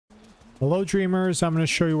Hello dreamers, I'm going to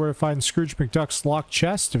show you where to find Scrooge McDuck's locked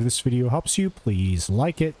chest. If this video helps you, please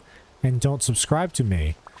like it and don't subscribe to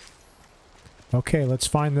me. Okay, let's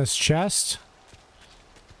find this chest.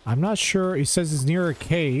 I'm not sure, he says it's near a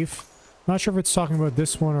cave. I'm not sure if it's talking about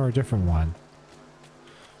this one or a different one.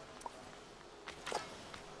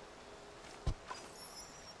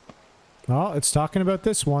 Oh, it's talking about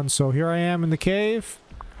this one, so here I am in the cave.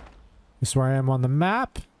 This is where I am on the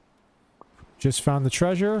map. Just found the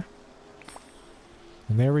treasure.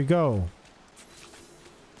 And there we go.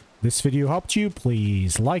 This video helped you,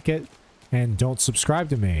 please like it and don't subscribe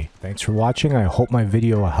to me. Thanks for watching. I hope my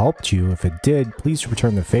video helped you. If it did, please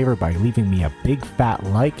return the favor by leaving me a big fat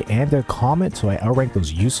like and a comment so I outrank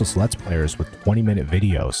those useless Let's Players with 20-minute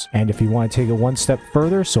videos. And if you want to take it one step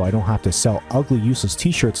further so I don't have to sell ugly useless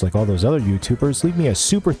t-shirts like all those other YouTubers, leave me a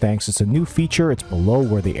super thanks. It's a new feature. It's below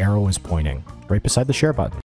where the arrow is pointing, right beside the share button.